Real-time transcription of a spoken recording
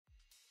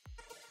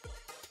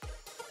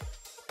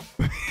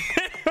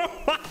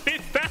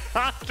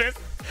This...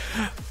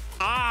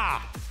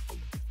 Ah.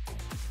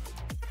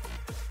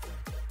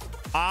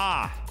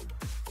 Ah.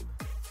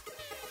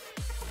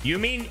 You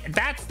mean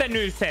that's the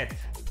new set?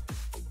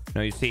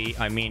 No, you see,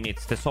 I mean,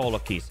 it's the solo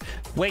keys.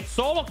 Wait,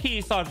 solo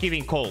keys are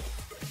giving cold.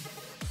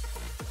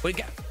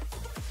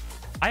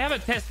 I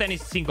haven't tested any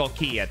single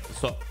key yet,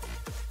 so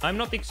I'm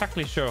not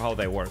exactly sure how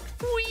they work.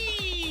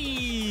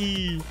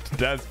 Whee!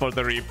 That's for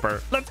the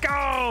Reaper. Let's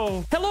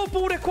go! Hello,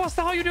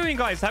 Budequasta. How you doing,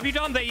 guys? Have you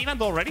done the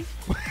event already?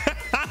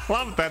 I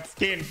love that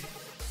skin.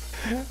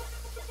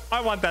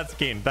 I want that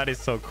skin. That is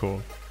so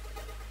cool.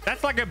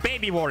 That's like a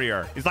baby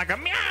warrior. It's like a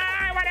meow.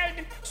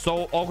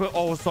 So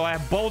also I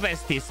have both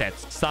ST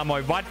sets.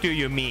 Samoy, what do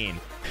you mean?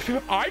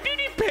 I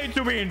didn't pay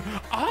to win.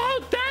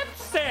 Oh,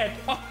 that's it.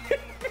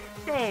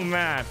 Oh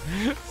man,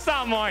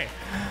 Samoy.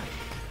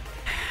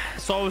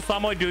 So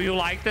Samoy, do you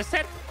like the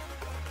set?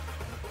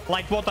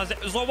 Like what does it?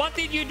 So what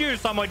did you do,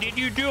 Samoy? Did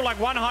you do like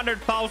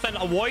 100,000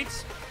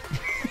 avoids?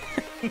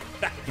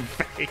 That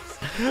face.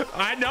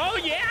 I know,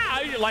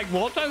 yeah. Like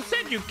Walton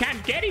said, you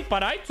can't get it,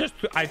 but I just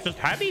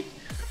have it.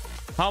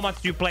 How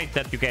much you played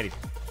that you get it?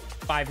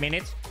 5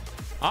 minutes.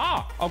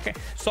 Ah, okay.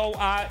 So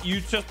you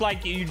just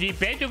like you did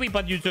pay to win,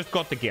 but you just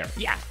got the gear.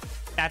 Yeah,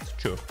 that's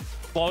true.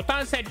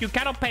 Walton said you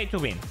cannot pay to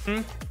win.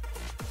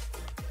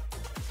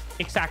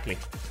 Exactly.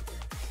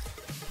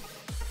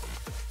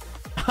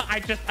 I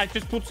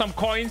just put some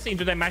coins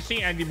into the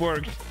machine and it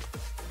worked.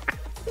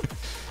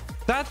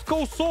 That's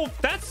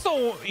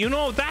so you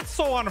know, that's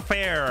so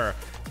unfair.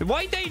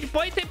 Why they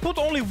put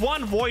only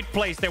one void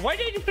place there? Why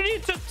they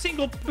did just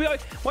single?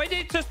 Why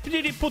they just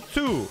didn't put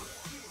two?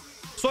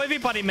 So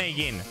everybody may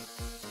in.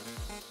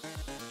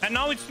 And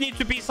now it needs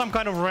to be some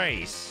kind of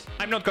race.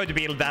 I'm not going to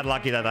be that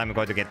lucky that I'm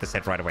going to get the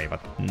set right away,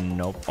 but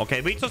nope. Okay,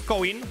 we just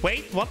go in.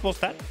 Wait, what was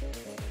that?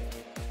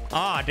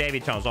 Ah,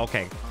 David Jones.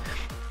 Okay.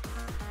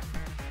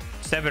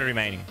 7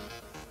 remaining.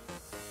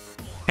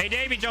 Hey,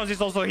 David Jones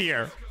is also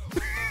here.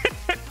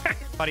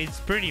 But it's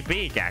pretty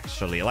big,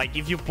 actually. Like,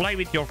 if you play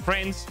with your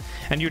friends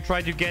and you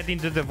try to get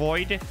into the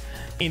void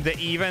in the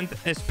event,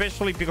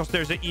 especially because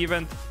there's an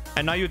event,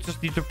 and now you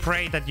just need to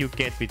pray that you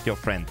get with your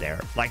friend there.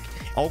 Like,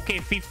 okay,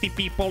 50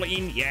 people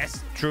in,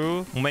 yes,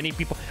 true, many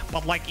people.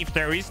 But, like, if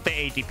there is the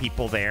 80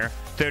 people there,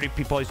 30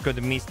 people is going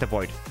to miss the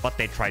void. But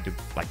they try to,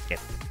 like, get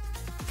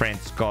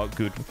friends go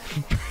good.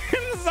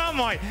 Some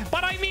way.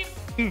 But, I mean,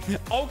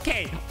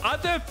 okay,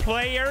 other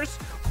players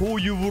who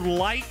you would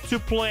like to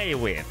play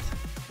with.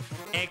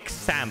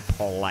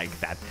 Example like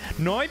that.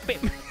 No,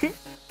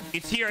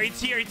 it's here,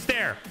 it's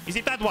there. Is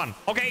it that one?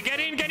 Okay,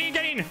 get in.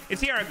 It's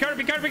here.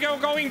 Kirby, go.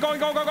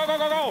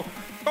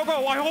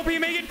 I hope he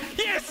make it.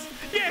 Yes.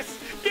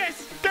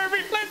 Kirby,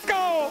 let's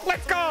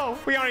go.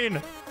 We are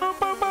in.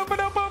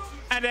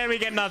 And then we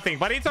get nothing,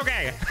 but it's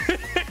okay.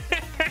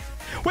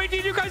 Wait,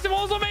 did you guys have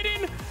also made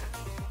in?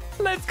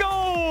 Let's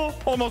go.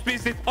 Almost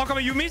missed it. Oh, come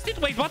on, you missed it?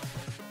 Wait, what?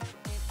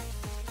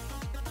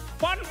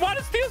 One,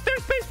 still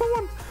there's space for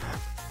one.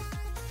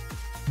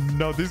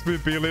 No, this will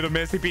be a little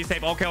messy. Be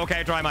safe. Okay,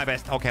 I try my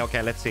best.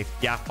 Okay, let's see.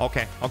 Yeah,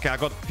 okay, I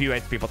got a few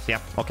HP pots. Yeah,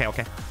 okay,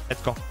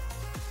 let's go.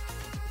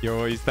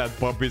 Yo, is that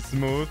Bobby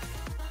smooth?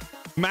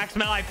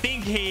 Maxwell, I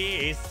think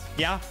he is.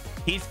 Yeah,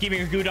 he's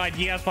giving good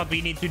ideas what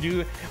we need to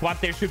do,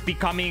 what there should be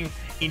coming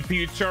in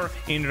future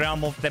in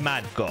Realm of the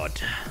Mad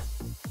God.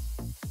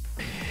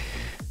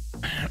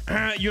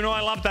 You know,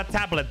 I love that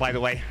tablet, by the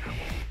way.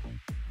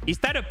 Is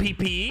that a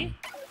PPE?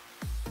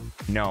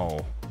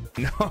 No.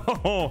 No,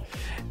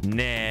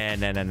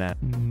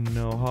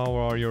 how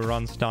are your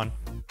runs done?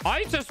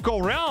 I just go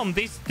Realm.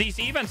 These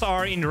events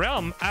are in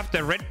Realm.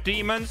 After Red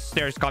Demons,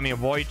 there's coming a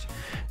Void,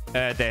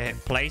 the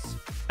place,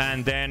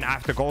 and then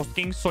after Ghost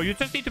Kings. So you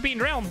just need to be in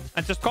Realm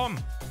and just come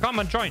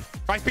and join.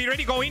 Guys, be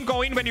ready. Go in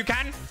when you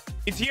can.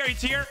 It's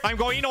here. I'm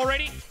going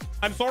already.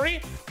 I'm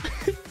sorry.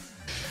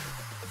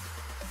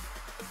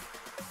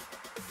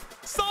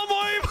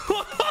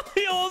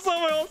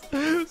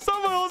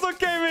 Someone also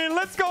came in.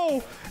 Let's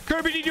go.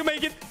 Kirby, did you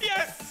make it?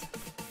 Yes.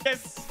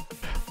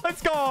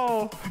 Let's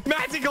go.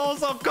 Magic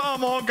also.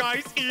 Come on,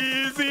 guys.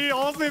 Easy.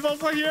 Austin is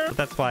also here.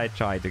 That's why I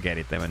tried to get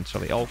it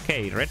eventually.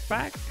 Okay, red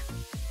back.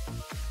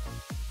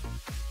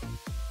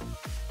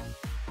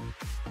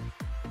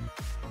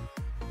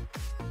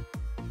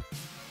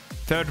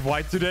 Third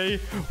white today.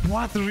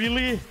 What,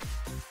 really?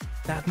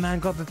 That man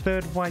got the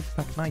third white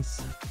back.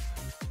 Nice.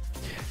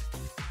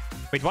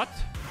 Wait, what?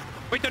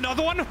 Wait,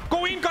 another one?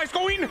 Go in, guys,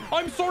 go in.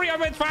 I'm sorry, I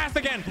went fast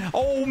again.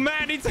 Oh,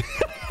 man, it's...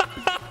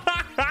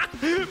 back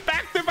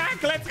to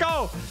back, let's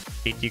go.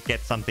 Did you get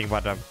something?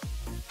 What a...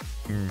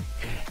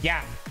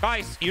 Yeah,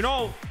 guys, you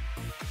know...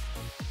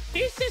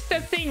 This is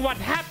the thing what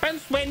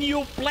happens when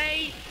you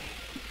play...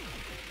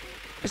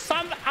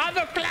 some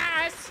other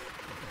class...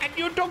 and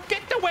you don't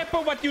get the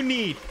weapon what you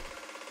need.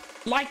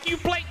 Like, you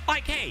play...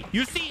 Like, hey,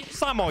 you see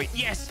Samoy.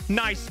 Yes,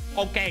 nice.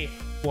 Okay,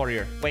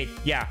 warrior. Wait,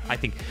 yeah, I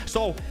think.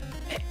 So,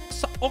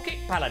 okay,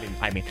 paladin,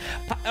 I mean.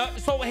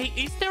 So, hey,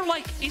 is there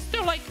like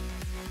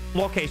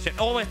location?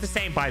 Always the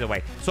same, by the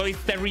way. So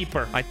it's the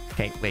Reaper.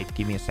 Okay, wait,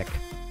 give me a sec.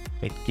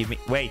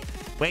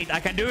 Wait, I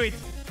can do it.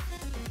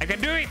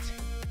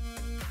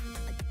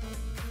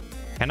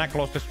 Can I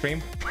close the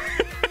stream?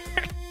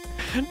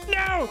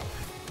 No!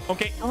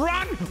 Okay,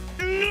 run!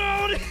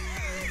 No!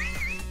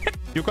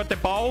 You got the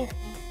bow?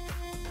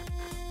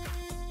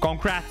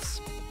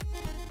 Congrats.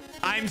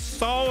 I'm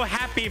so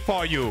happy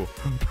for you.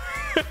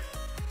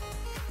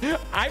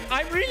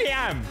 I really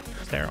am.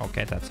 There,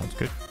 okay, that sounds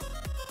good.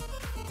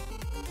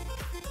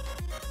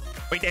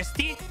 Wait,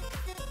 ST?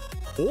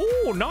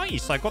 Oh,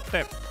 nice. I got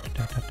the...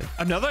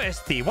 Another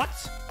ST. What?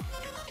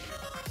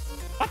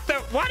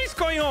 What is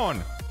going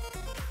on?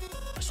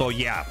 So,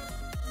 yeah.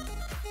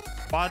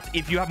 But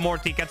if you have more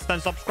tickets than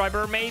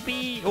subscriber,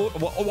 maybe... Oh,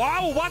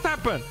 wow, what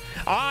happened?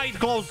 Ah, it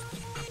closed.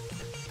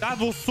 That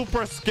was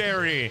super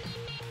scary.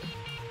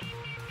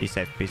 Be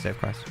safe,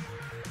 guys.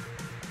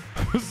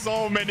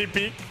 So many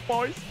big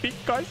boys, big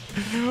guys.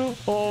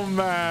 Oh,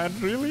 man.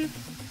 Really?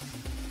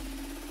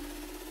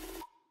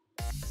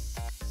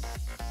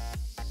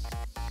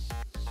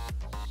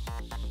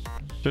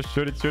 Just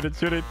shoot it, shoot it,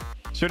 shoot it.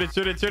 Shoot it,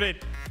 shoot it, shoot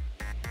it.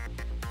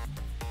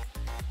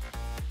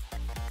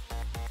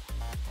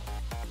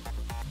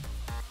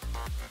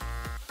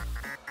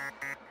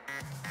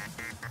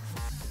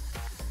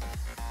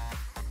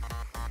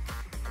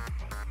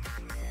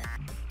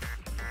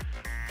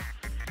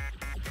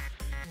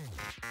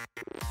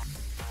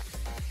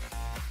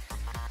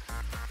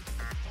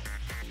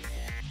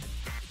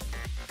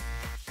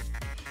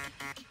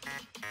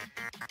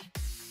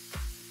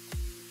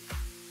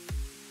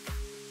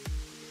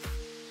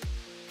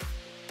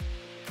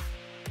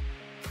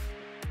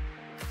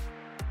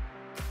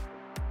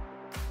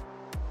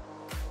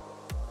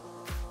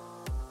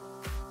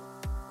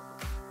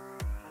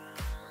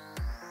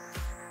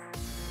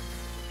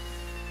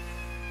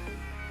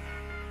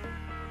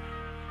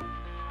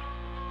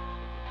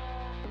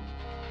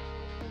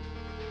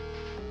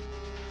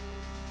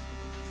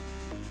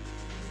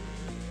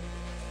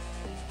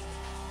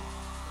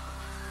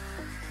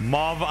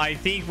 Mov, I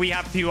think we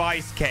have 2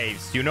 ice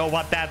caves. You know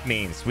what that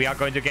means. We are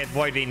going to get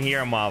void in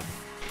here, Mov.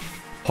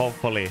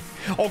 Hopefully.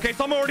 Okay,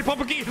 someone already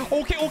popped a key.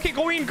 Okay, okay,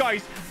 go in,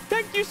 guys.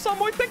 Thank you,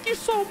 someone. Thank you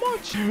so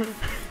much.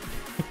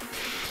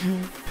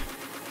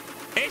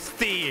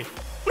 SD.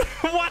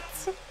 What?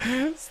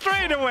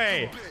 Straight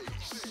away.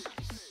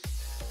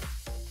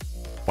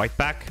 White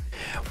back.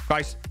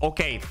 Guys,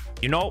 okay.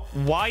 You know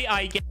why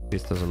I get...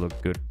 This doesn't look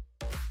good.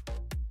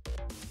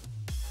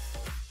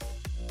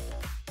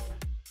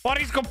 What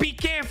is going? Be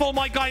careful,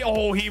 my guy.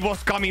 Oh, he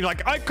was coming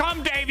like, I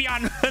come,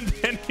 Deivian. And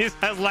then he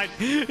has like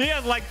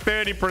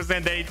 30%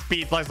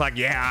 HP. It's like,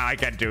 yeah, I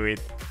can do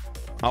it.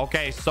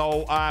 Okay,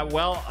 so,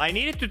 well, I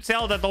needed to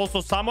tell that also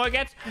Samo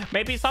gets.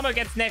 Maybe Samo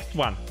gets next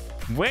one.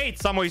 Wait,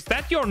 Samo, is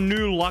that your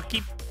new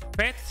lucky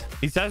pet?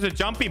 It has the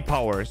jumping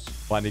powers.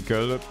 Funny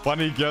girl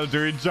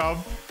doing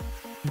jump.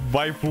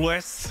 By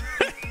plus.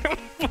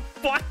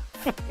 What?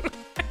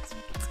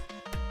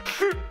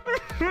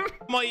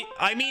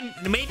 I mean,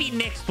 maybe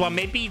next one.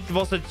 Maybe it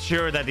wasn't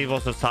sure that it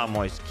was a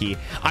Samoy's key.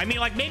 I mean,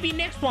 like, maybe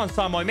next one,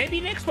 Samoy.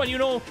 Maybe next one, you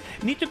know,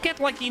 need to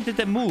get, like, into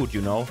the mood, you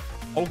know?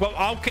 Oh, well,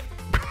 okay.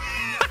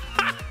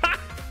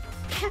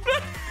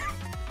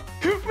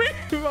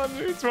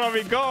 It's where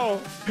we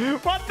go.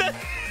 What the?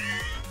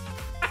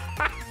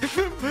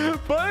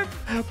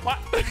 What?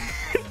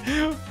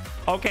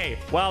 Okay,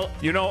 well,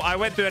 you know, I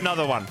went to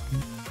another one.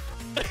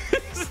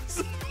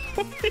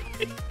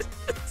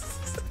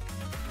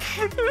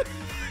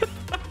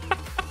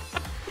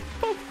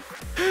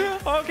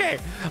 Okay,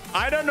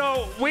 I don't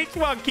know which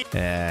one.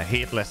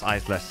 Heatless,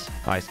 iceless,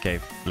 ice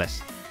cave,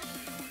 less.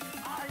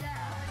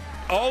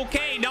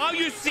 Okay, now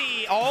you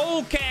see.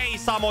 Okay,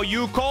 Samo,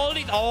 you called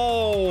it.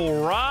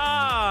 All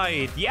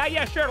right. Yeah,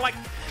 yeah, sure. Like,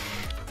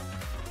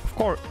 of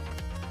course.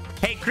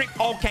 Hey,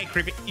 okay,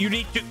 Creepy, you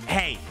need to.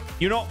 Hey,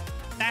 you know,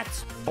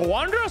 that's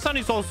Wanderson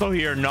is also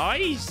here.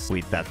 Nice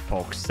with that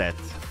box set,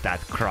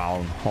 that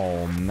crown.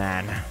 Oh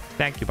man.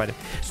 Thank you, buddy.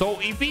 So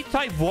if we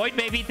type void,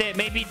 maybe the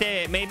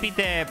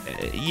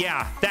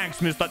yeah, thanks,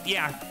 Mr.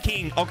 Yeah,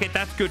 king. Okay,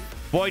 that's good.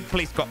 Void,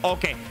 please go.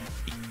 Okay,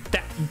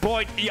 that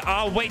void. Yeah,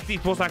 oh, wait,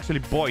 it was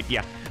actually void.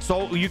 Yeah,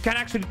 so you can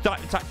actually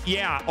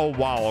yeah. Oh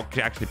wow.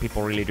 Okay, actually,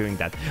 people really doing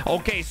that.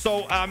 Okay,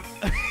 so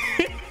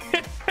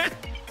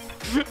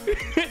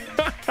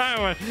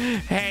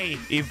hey,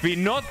 if we're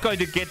not going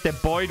to get the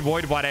void,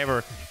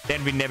 whatever,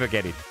 then we never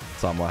get it.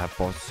 Someone have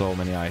bought so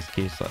many ice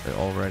keys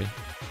already.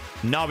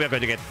 Now we are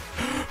going to get.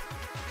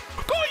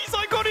 Guys,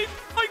 I got it!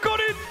 I got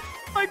it!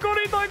 I got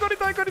it! I got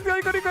it! I got it!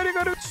 I got it! I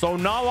got it! So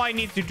now I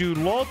need to do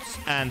lots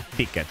and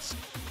tickets.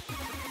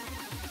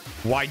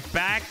 White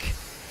back.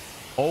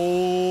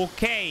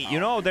 Okay, you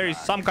know, there is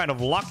some kind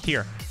of luck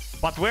here.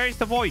 But where is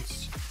the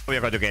voids? We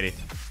are going to get it.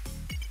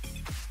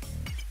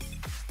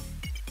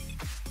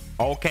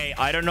 Okay,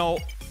 I don't know.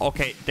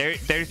 Okay,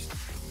 there's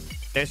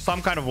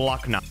some kind of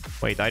luck now.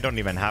 Wait, I don't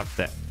even have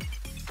the...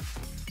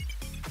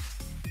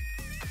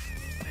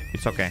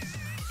 It's okay.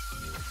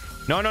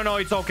 No,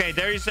 it's okay.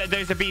 There's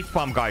a beat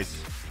pump, guys.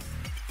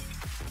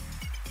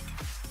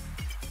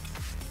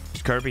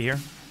 Is Kirby here?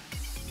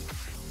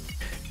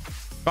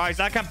 Guys,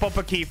 I can pop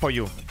a key for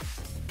you.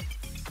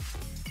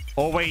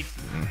 Oh, wait.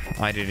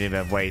 I didn't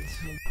even wait.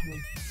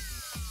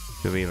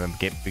 Do we even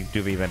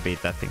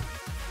beat that thing?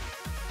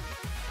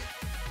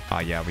 Oh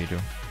yeah, we do.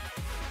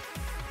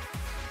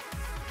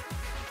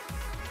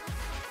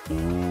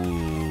 Ooh.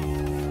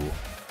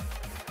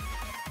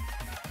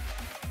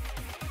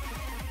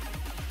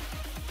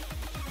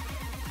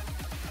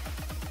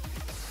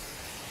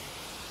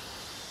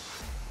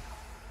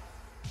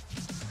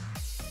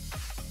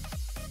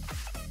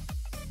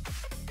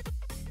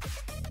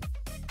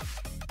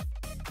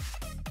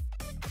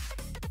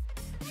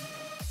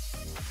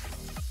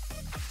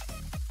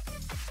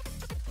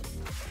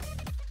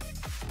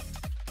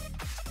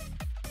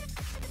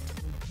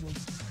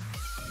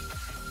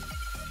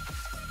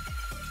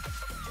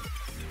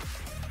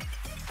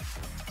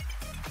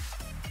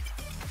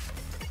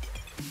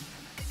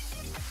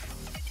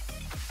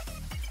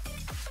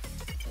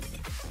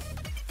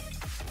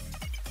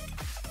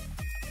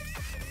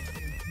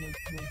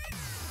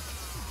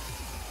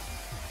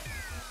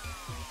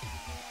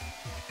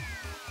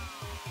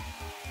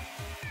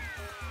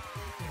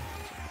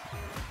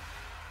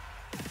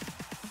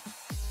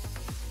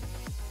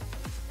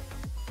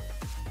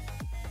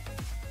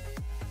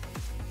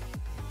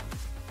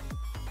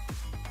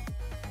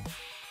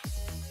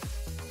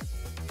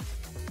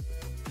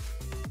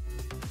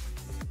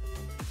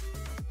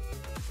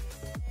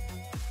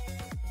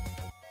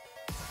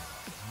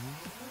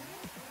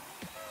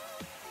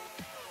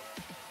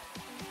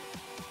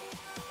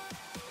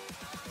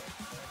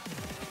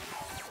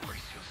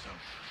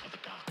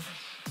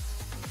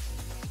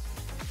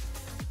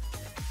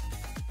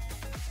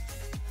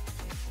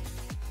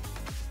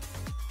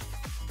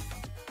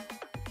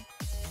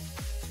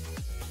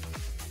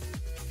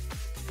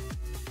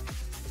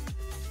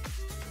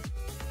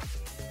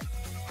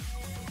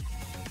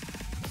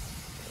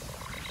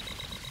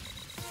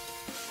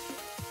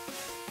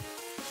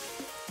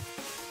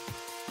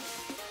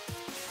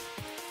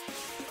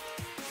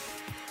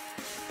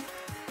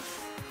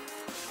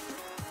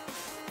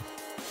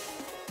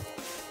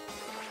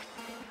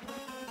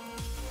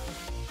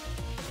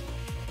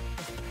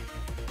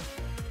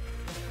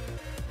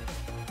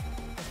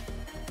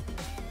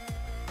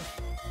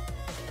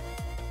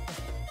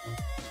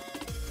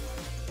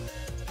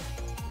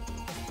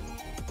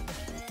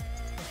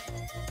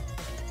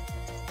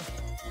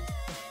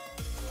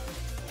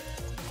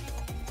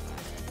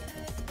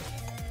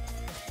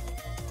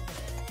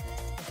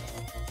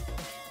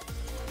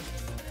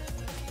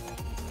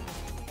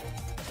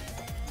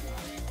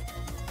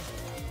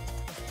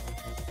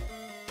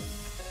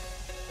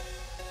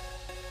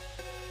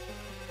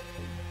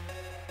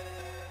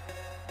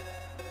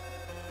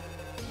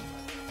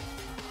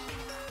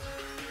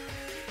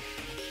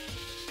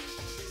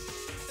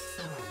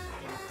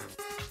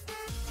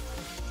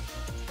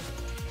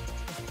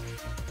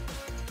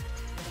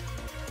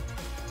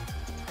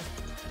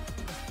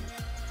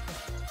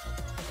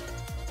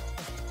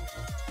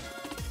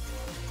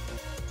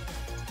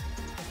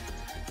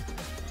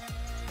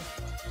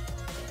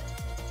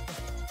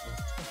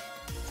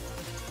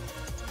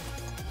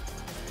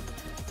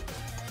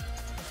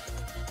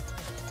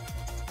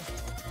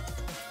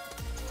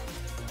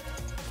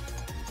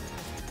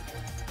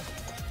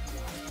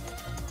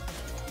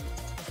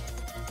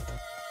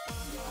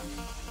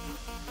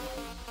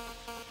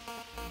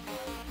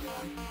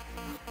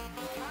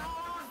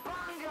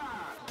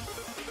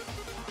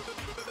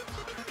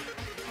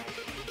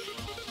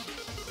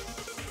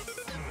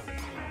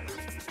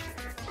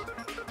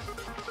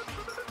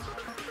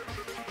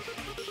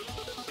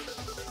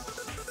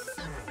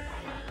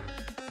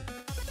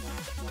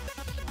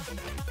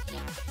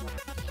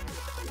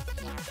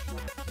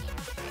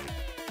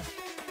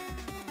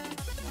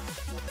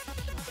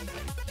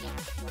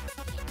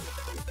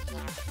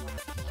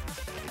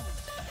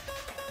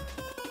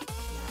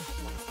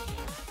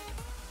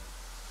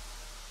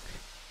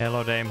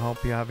 Hello, Dame.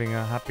 Hope you're having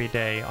a happy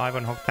day.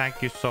 Ivanhoe,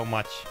 thank you so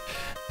much.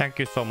 Thank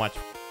you so much.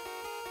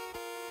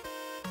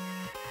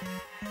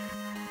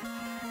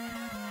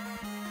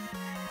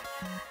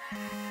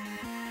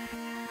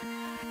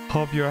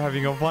 Hope you're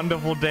having a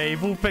wonderful day.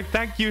 Vulpek,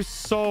 thank you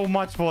so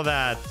much for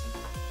that.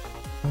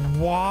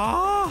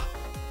 What?